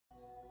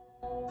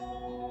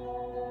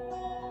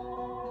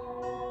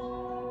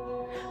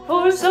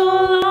For so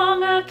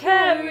long I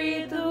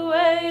carried the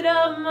weight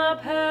of my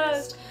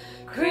past,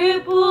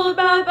 crippled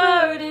by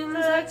burdens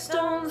like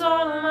stones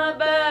on my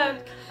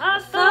back. I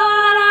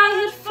thought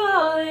I had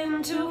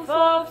fallen too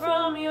far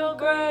from your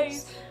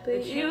grace,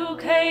 but you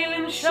came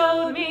and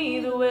showed me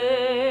the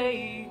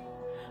way.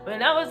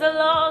 When I was a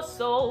lost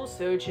soul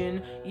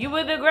searching, you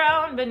were the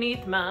ground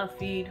beneath my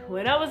feet.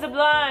 When I was a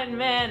blind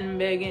man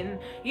begging,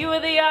 you were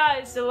the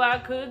eyes so I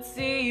could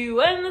see.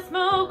 When the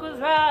smoke was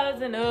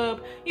rising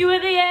up, you were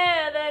the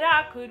air that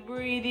I could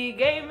breathe. You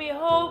gave me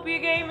hope, you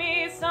gave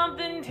me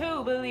something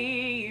to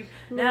believe.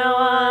 Now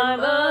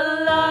I'm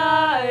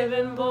alive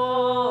and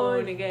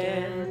born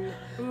again,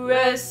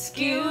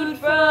 rescued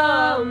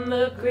from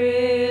the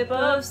grip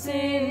of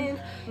sin.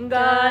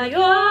 God, your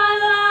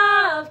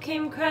love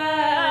came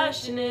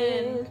crashing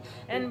in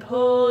and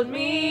pulled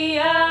me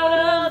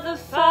out of the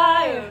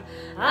fire.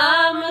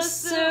 I'm a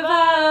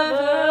survivor.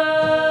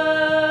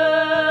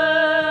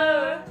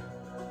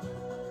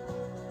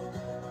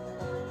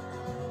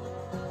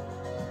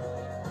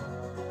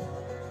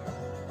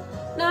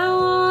 Now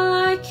all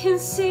I can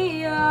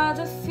see are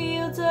the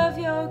fields of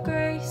your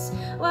grace.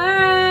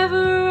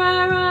 Wherever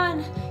I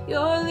run,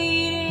 you're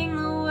leading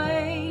the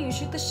way. You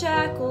shook the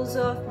shackles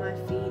off my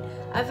feet,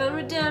 I found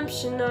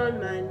redemption on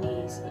my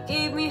knees. You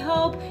gave me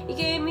hope, you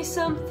gave me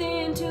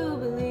something to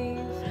believe.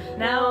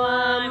 Now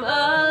I'm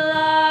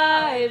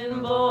alive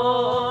and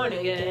born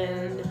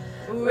again,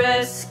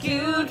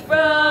 rescued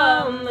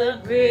from the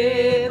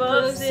grip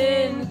of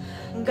sin.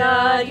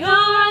 God, your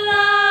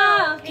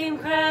love came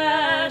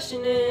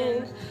crashing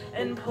in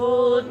and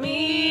pulled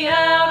me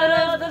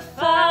out of the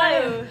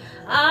fire.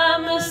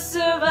 I'm a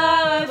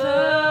survivor.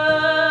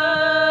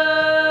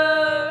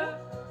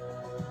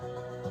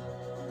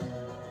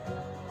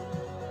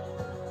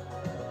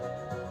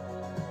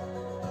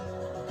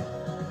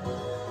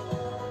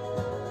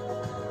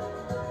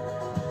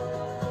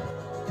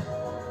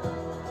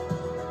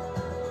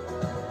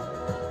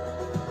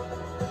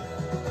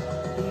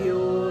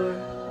 You're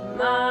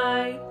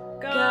my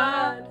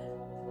God,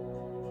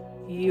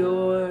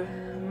 you're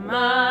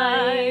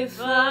my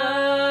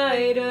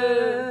fighter,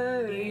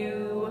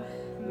 you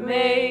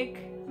make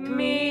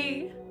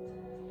me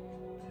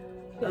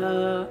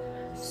a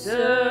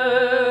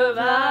survivor.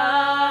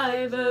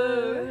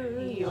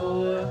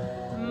 You're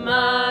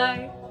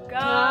my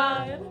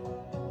God,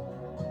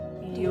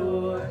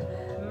 you're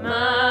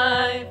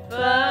my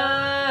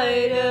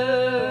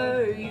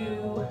fighter,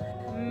 you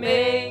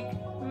make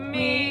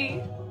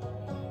me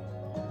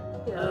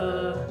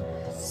a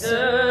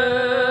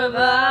survivor.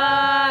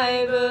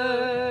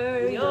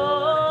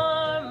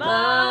 You're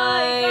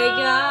my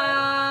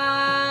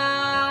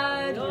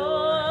God,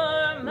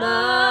 you're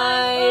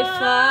my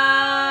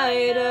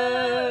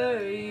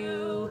fighter,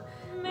 you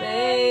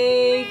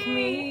make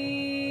me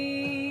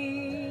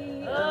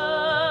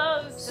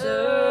a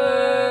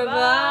survivor.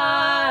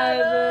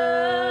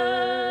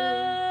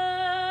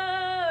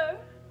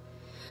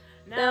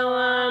 Now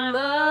I'm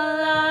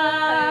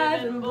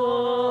alive and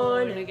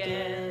born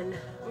again,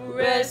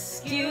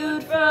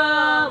 rescued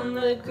from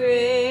the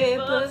grip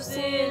of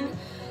sin.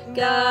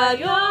 God,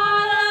 your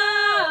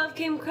love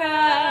came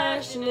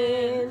crashing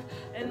in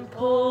and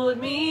pulled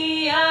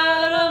me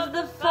out of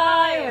the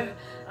fire.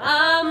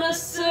 I'm a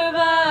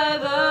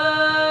survivor.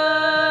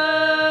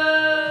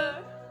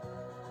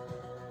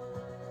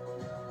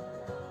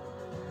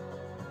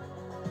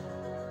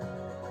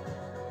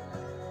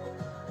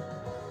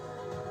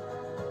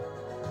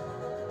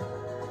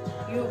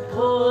 You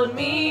pulled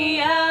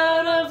me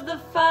out of the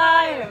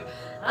fire.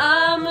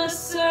 I'm a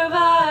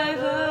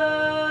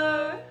survivor.